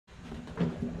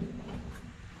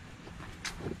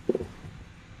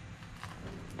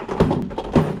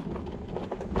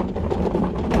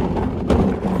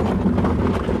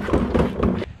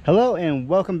Hello and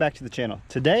welcome back to the channel.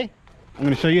 Today I'm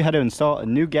going to show you how to install a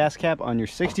new gas cap on your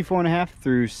 64.5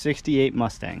 through 68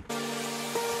 Mustang.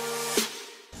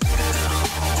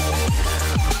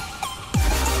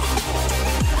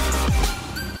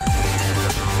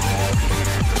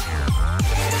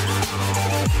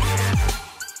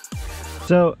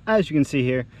 So as you can see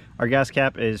here, our gas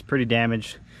cap is pretty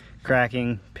damaged,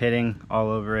 cracking, pitting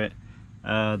all over it.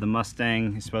 The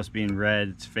Mustang is supposed to be in red,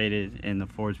 it's faded, and the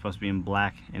Ford is supposed to be in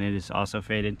black, and it is also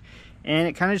faded. And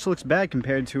it kind of just looks bad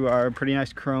compared to our pretty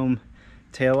nice chrome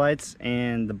taillights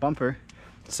and the bumper.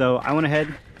 So I went ahead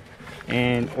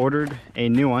and ordered a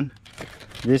new one.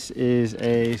 This is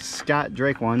a Scott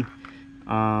Drake one.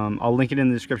 I'll link it in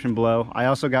the description below. I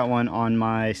also got one on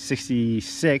my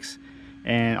 66,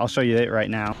 and I'll show you it right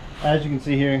now. As you can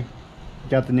see here,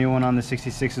 got the new one on the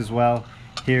 66 as well.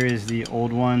 Here is the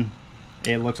old one.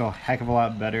 It looks a heck of a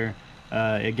lot better.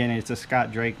 Again, it's a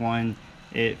Scott Drake one.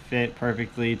 It fit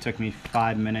perfectly. It took me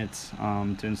 5 minutes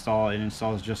to install. It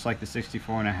installs just like the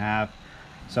 64.5.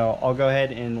 So I'll go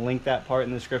ahead and link that part in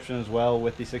the description as well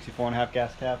with the 64.5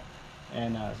 gas cap.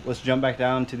 And let's jump back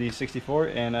down to the 64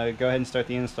 and go ahead and start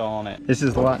the install on it. This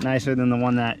is a lot nicer than the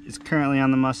one that is currently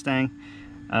on the Mustang.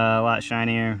 A lot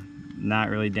shinier, not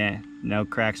really no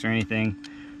cracks or anything.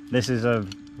 This is a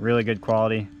really good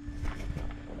quality.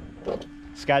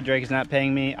 Scott Drake is not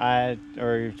paying me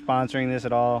or sponsoring this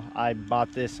at all. I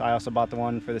bought this. I also bought the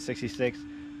one for the 66.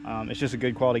 It's just a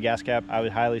good quality gas cap. I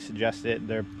would highly suggest it.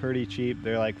 They're pretty cheap.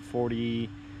 They're like $40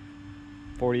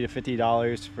 to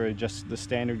 $50 for just the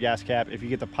standard gas cap. If you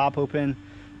get the pop open,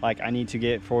 like I need to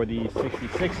get for the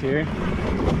 66 here,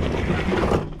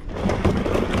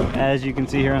 as you can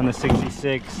see here on the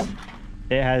 66,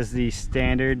 it has the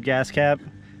standard gas cap,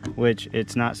 which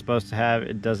it's not supposed to have.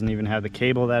 It doesn't even have the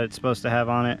cable that it's supposed to have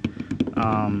on it.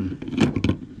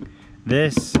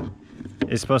 This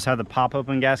is supposed to have the pop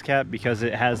open gas cap because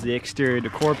it has the exterior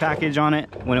decor package on it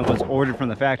when it was ordered from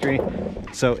the factory.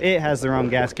 So it has the wrong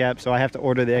gas cap, so I have to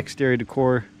order the exterior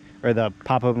decor, or the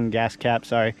pop open gas cap,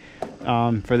 sorry,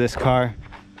 for this car,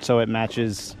 so it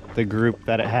matches the group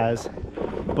that it has.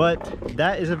 But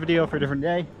that is a video for a different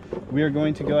day. We are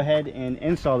going to go ahead and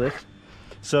install this.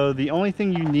 So the only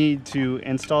thing you need to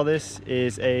install this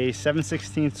is a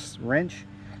 7/16 wrench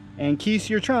and keys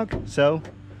to your trunk so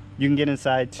you can get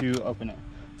inside to open it.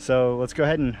 So let's go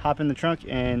ahead and hop in the trunk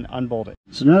and unbolt it.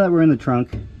 So now that we're in the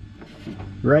trunk,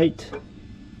 right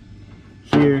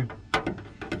here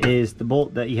is the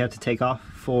bolt that you have to take off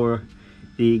for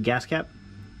the gas cap.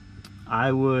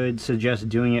 I would suggest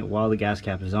doing it while the gas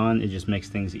cap is on. It just makes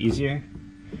things easier.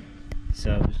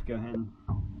 So just go ahead and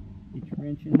get your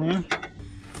wrench in there.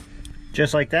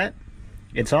 Just like that,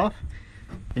 it's off.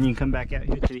 Then you can come back out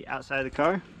here to the outside of the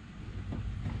car,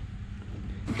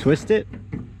 twist it,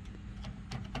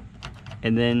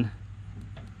 and then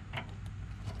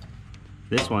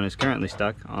this one is currently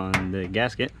stuck on the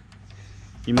gasket.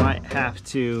 You might have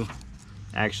to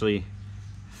actually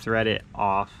thread it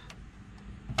off,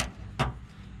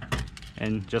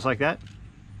 and just like that,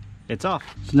 it's off.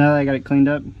 So now that I got it cleaned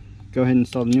up, go ahead and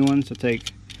install the new one. So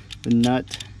take the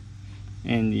nut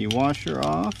and the washer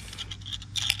off.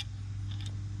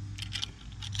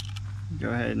 Go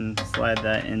ahead and slide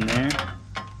that in there.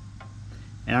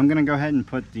 And I'm gonna go ahead and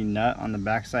put the nut on the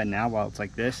back side now while it's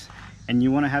like this. And you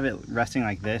wanna have it resting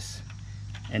like this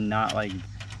and not like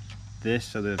this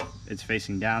so that it's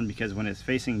facing down, because when it's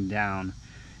facing down,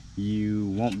 you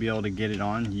won't be able to get it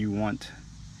on. You want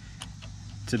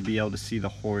to be able to see the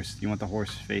horse. You want the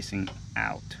horse facing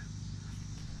out.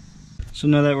 So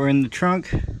now that we're in the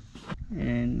trunk,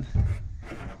 and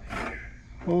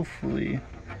hopefully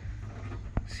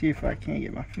see if I can't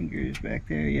get my fingers back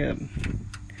there. Yep,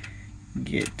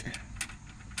 get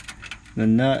the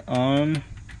nut on.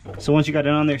 So once you got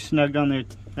it on there, snugged on there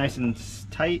nice and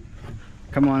tight,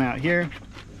 come on out here,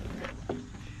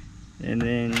 and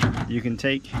then you can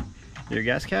take your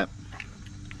gas cap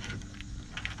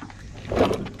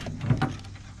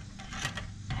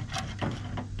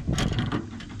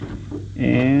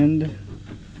and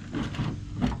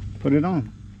put it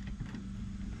on.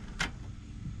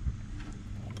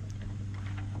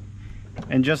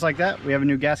 And just like that, we have a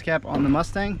new gas cap on the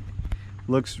Mustang.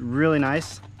 Looks really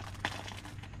nice.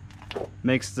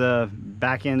 Makes the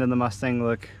back end of the Mustang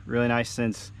look really nice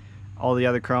since all the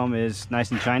other chrome is nice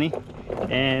and shiny.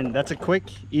 And that's a quick,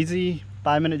 easy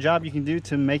 5-minute job you can do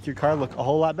to make your car look a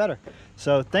whole lot better.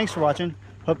 So thanks for watching.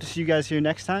 Hope to see you guys here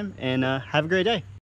next time, and have a great day.